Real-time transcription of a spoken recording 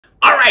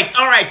All right.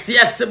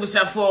 Yes,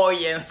 Sebusa for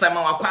Yen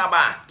Simon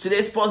Wakwaba.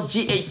 Today's Sports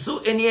GH so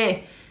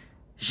any.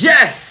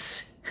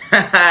 Yes.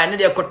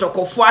 Need a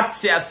kotoko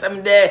fuati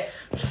asem de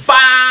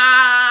fabulous.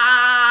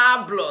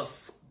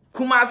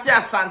 Kumasi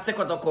asante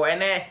kotoko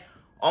ene.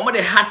 Omo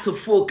de had to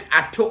folk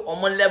ato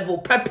omo level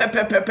pe.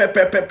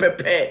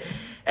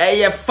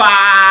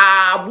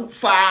 Fabu.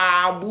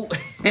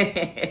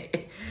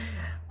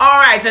 All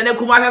right, and then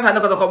Kumasi asante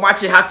kotoko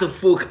match had to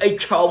folk.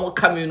 Omo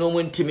kamino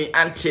muntimi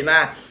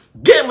antina.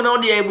 Game no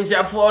the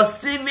ebusia for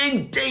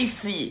 7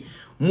 days.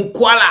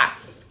 Mukwala.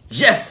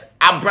 Yes,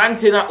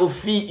 Abrantina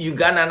Ofi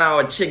Uganda na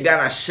or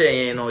Chigana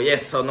Shane.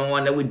 Yes, so no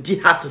one that we did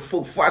have to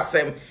folk for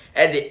them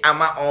at the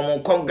Ama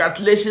Omo.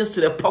 Congratulations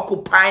to the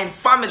Porcupine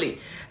family.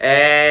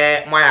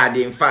 My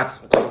in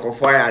fact,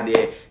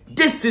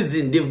 this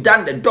season they've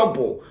done the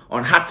double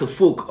on how to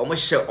folk.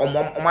 Almost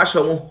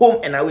home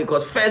and away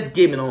because first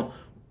game,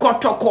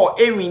 Kotoko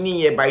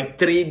Ewini by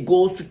 3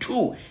 goals to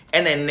 2.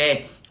 And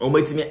then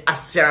Ometimi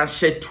Asian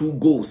share 2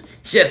 goals.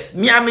 Yes,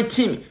 Miami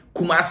team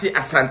Kumasi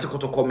Asante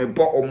Kotoko me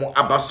bo omo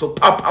abaso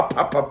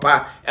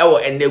papa ewo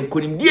ene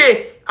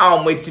kunimdie a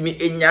ometimi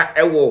enya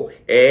ewo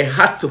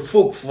had to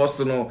folk for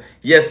so no.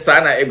 Yes,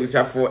 sana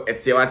ebusia for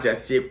etiawati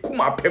ase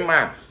kuma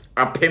pema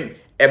apem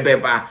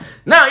ebeba.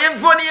 Now ye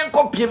voni ye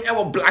kopiem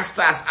ewo Black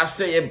Stars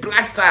aso ye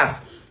Black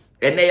Stars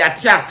ene ya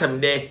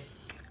tiasem de.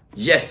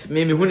 Yes,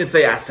 me huni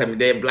say asem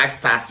de Black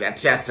Stars ya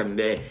tiasem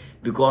de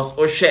because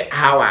oshe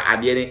hawa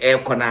adieni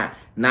ekona.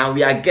 Now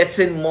we are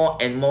getting more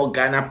and more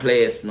Ghana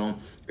players, no,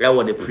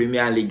 for the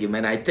Premier League,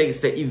 and I think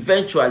say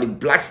eventually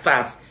Black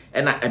Stars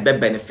and a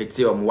benefit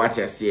from what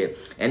I see.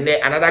 And then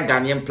another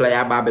Ghanaian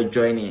player Babe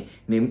joining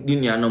named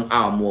Nunyanum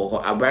Almo,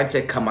 a brand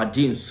say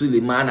Kamaldeen,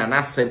 Sulemana, and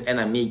Asem and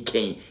a me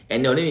Kane,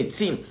 and the only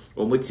team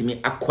with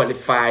me a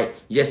qualify.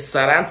 Yes,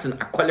 Southampton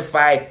a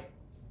qualify.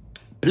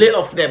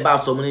 Playoff never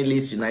so many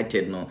Leeds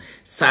United no.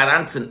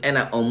 Southampton and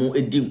omu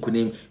edim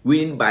kunim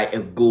winning by a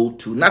goal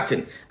to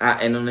nothing.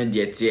 And on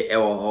the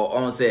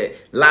on say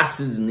last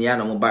season ya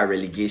no by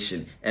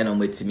relegation and on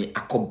metimi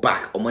akọ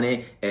back.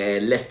 Omone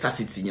Leicester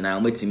City na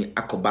metimi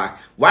akọ back.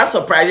 One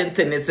surprising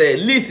thing is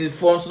Leeds is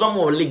for no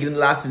more league in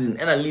last season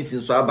and Leeds in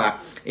Swaba.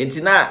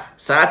 Entina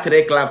sa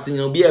 3 clubs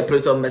be a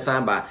place of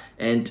Mesamba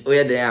and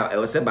oya there I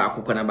was about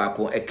kokona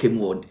bako a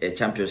Kamaldeen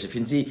championship.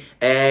 Inti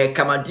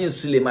Kamaldeen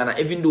Sulemana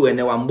even though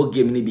ene wambo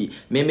game ni bi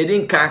me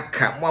didn't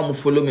ka mo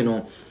follow me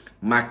no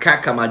maka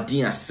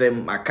Kamaldeen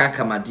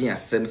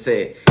asem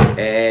say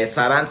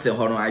Southampton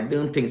hono I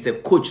don't think say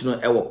coach no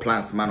ewo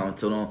plans man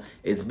until no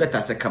it's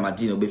better say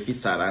Kamaldeen be fit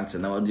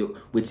Southampton now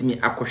with me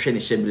akohwe ne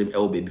shebrem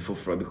ewo be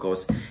before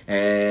because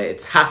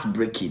it's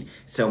heartbreaking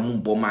say mo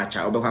bo match a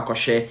obekwa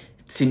akohwe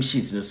team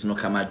sheet no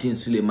Kamaldeen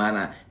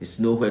Sulemana is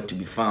nowhere to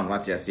be found.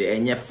 What I say,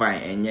 enye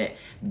fine, enye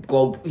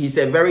God. He's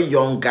a very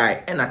young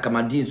guy, and a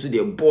Kamaldeen so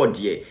the board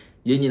here.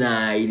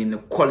 Yenina in the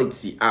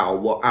quality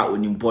what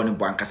on born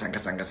banka sanga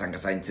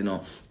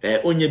intino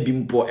onye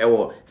bimpo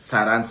ewo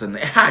Southampton a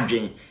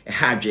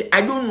hadwe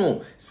I don't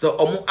know so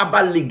omo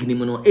aba league ni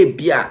no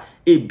ebia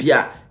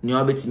ni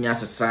obetimi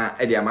asesa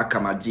e de ama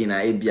Kamaldeen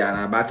na ebia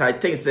na but I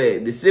think say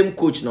the same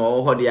coach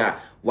no ho dia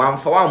one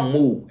for one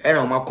move and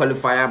o ma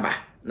qualify aba.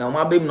 Now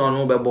my baby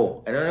no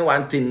bebo. And only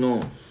one thing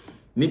no.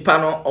 Nipa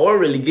no all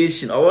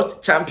relegation or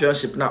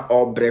championship na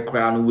all break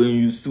crown when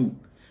you sue.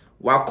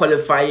 What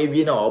qualify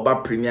you know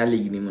about Premier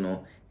League ni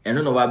no.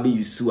 And no what be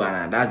you sue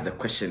and that's the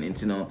question.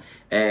 You know,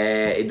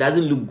 it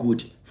doesn't look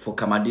good for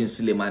Kamaldeen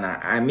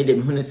Sulemana. I made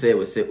them who say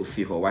we say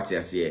ufi or what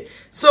you say.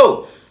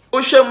 So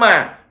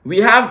Oshoma, we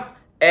have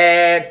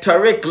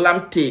Tariq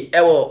Lamptey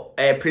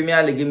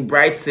Premier League in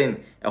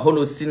Brighton. A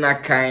hono sina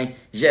kan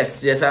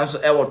yes also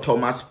ewo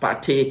Thomas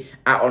Partey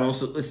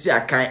also osi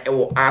akan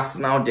ewo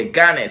Arsenal the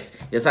Gunners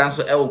yes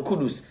also ewo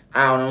Kudus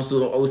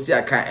also osi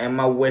akan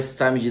Emma West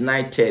Ham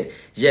United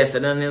yes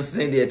and then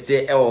dey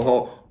tie ewo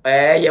ho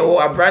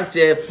yewo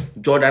Abrante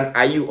Jordan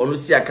Ayew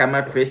onusi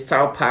akan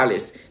Crystal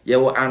Palace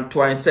yewo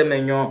Antoine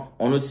Semenyo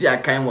onusi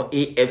akan wo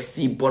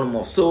AFC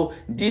Bournemouth. So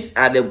these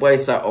are the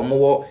boys are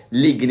omo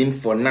league name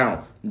for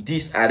now.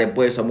 These are the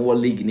boys I'm more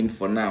league him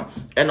for now.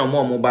 And no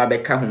more mobile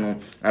back no.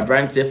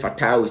 Abrante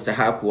Fatau is a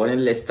hack one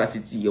in Leicester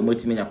City. Your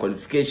multi-media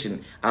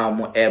qualification.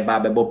 More air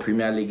Babel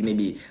Premier League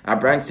nibi.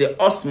 Abrante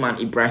Osman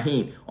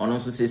Ibrahim. On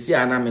also say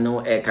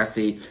anamino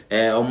kase.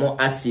 Omo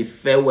asi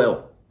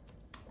farewell.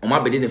 Oma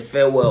bedin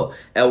farewell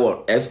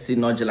ewo FC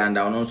Northland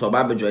and also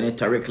Babe joining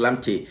Tariq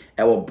Lamptey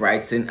ewo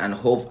Brighton and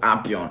Hove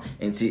Albion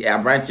into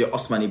Abrante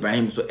Osman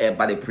Ibrahim so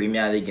by the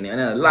Premier League and then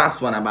the last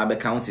one Ababe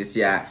counts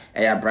here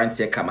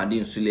Abrante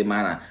Kamaldeen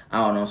Sulemana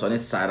and also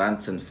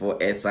Southampton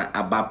for Esa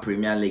Aba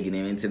Premier League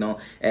into no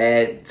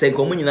say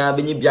komunina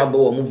benyi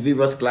biabo mu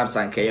various clubs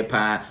and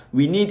kepa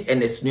we need an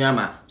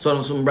Esnuama so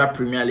no bra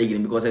Premier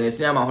League because an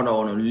Esnuama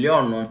hono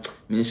Leon no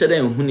me share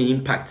dem hu ni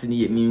impact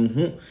ni me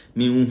hu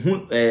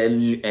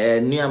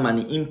new man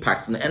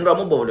impact no and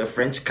omo the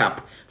French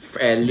Cup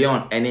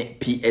Lyon and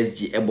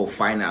PSG ebo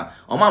final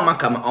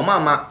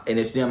oma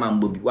enesu man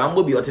bobi wan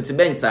bobi otete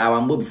bench sa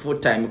wan bobi full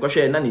time because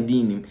share na ni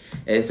din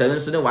nim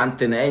so one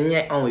thing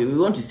we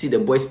want to see the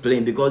boys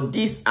playing because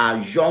these are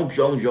young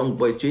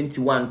boys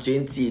 21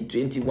 20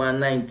 21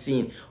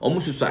 19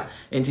 omususa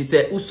and he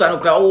said usa no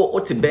kra o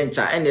te bench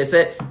and they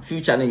say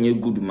future na nye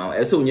good man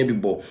e say onye bi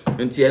ball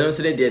and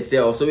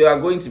so we are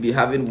going to be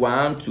having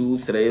 1 2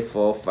 3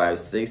 4 5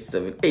 6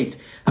 7 8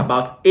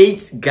 about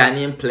 8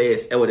 Ghanaian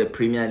players with the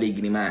Premier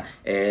League ni ma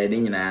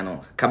nyina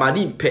no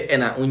Kamaldeen pe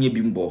na onye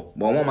bi mbo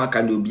but mo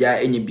maka no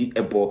bia enye bi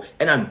ebo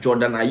na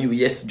Jordan Ayew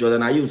yes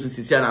Jordan Ayew so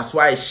sisi na so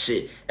ai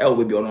she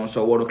we bi ono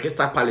so wo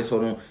Crystal Palace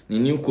ono ni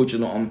new coach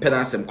no on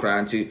penasem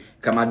kra nti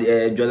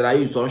Kamaldeen Jordan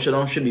Ayew so on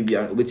hwe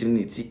bibia obetimi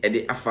ni ti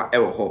de afa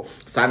ewo ho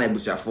sa na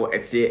ebusuafo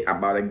ete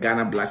about the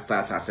Ghana Black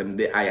Stars asem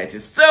de ayati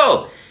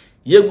so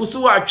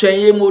yegusu wa twen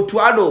ye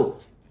motuado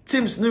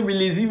teams no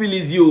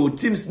release you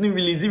teams no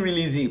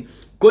release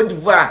Cote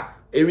d'Ivoire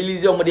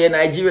release omo de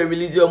Nigeria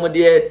release omo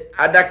de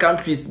other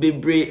countries be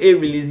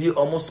release you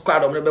almost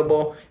squad omo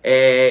bebo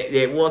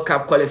the World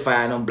Cup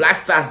qualifier no Black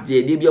Stars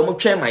dey be omo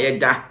twen ma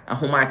yeda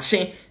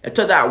ahomache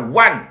to that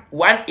 1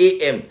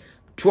 a.m.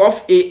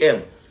 12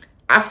 a.m.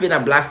 after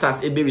Black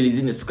Stars be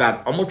releasing the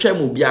squad omo twen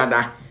mo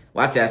biada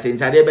what I say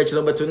inside be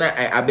chino beto na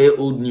abe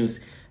old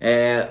news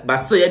but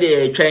so ye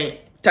dey twen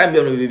time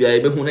be no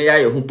bibia be hu na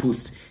ya hu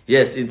post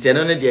yes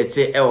inteno ne de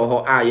te ewo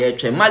ho ye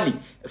twen Mali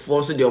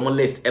for so de omo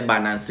list e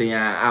balance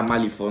ya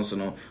Mali for so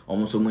no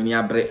omo so muni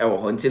abre ewo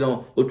ho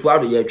ntino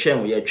otuado ye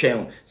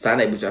twen sa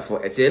na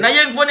ebusuafo ete na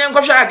ye mfo ne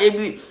nkwohwa ade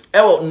bi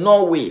ewo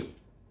Norway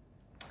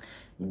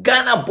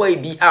Ghana boy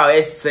bi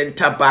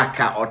center back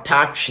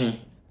otatwe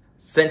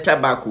center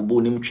back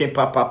ubo nim twen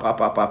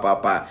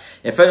pa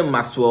e fe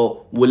Maxwell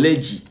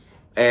Woloji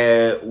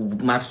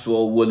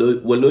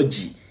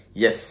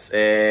yes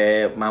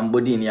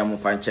Mambodi ni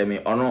amufanche me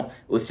ono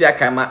osi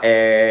akama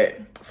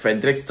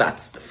Frederick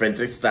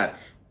Start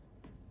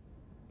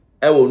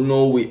ewo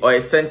Norway or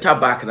a center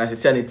back na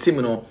se ani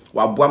team no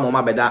waboa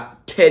mama beda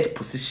third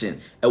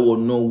position ewo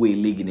Norway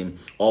league nim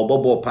or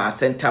bobo pa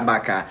center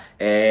back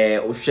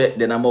ohwe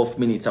the number of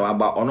minutes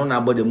about ono na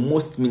about the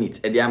most minutes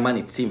e dey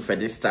amani team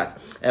Frederick Start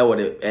ewo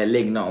the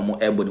league na omo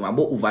ebo nim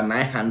about over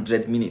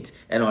 900 minutes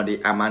and on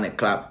the amani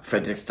club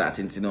Frederick Start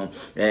intino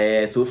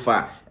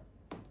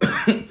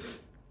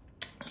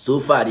so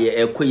far the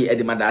ekoyi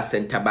edimada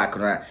center back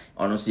na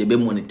ono so be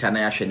monitor na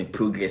ya hwe ni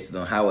progress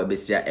no how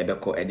ebesia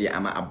ebeko ede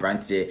ama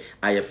abrante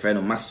aye friend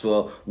no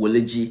Maxwell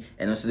Woloji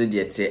eno so de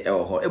ete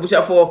ho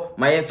ebusuafo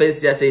my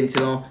first year say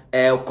ntino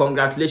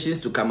congratulations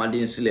to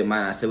Kamaldeen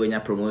Sulemana say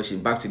wenya promotion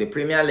back to the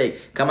Premier League.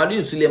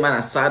 Kamaldeen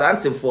Sulemana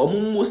Southampton for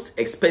most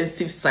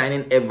expensive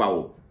signing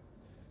ever.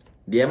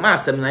 The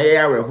masem na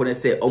ya ho ne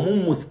say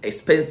most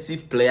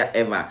expensive player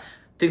ever.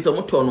 Things are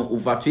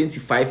over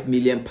 25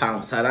 million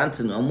pounds.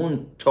 Southampton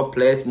among top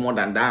players more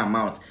than that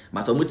amount.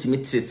 But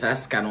ultimately,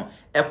 Saskano,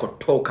 Echo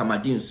talk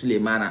Kamaldeen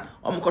Sulemana.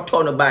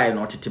 Kotono buy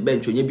no tete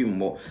bench onye bi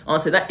mbo. On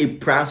say that a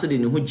pranso de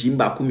no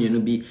jimba kumye no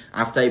bi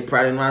after a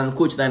pride one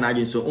coach na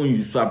agent so on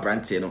use so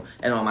abrante no.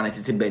 And o man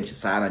tete bench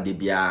sa na de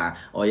bia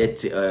or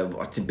yet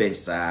or te bench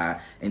sa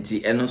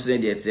enti eno so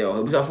de ete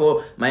o.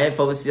 Before my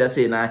info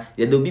say na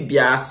there do be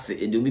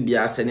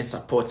bias any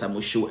support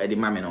am show e de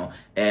mame no.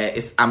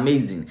 It's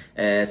amazing.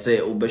 Say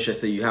obesha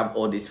say you have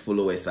all these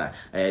followers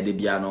de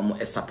bia no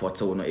mo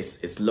support no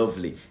it's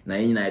lovely. Na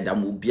nyina da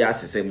mo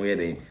bias say mo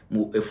ye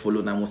mo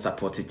follow na mo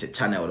support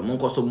channel.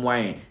 Monko so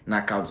mwae na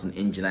account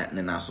engine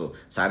na so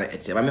sa na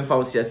etie ba me fa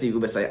wo sia se go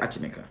be sai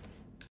atimeka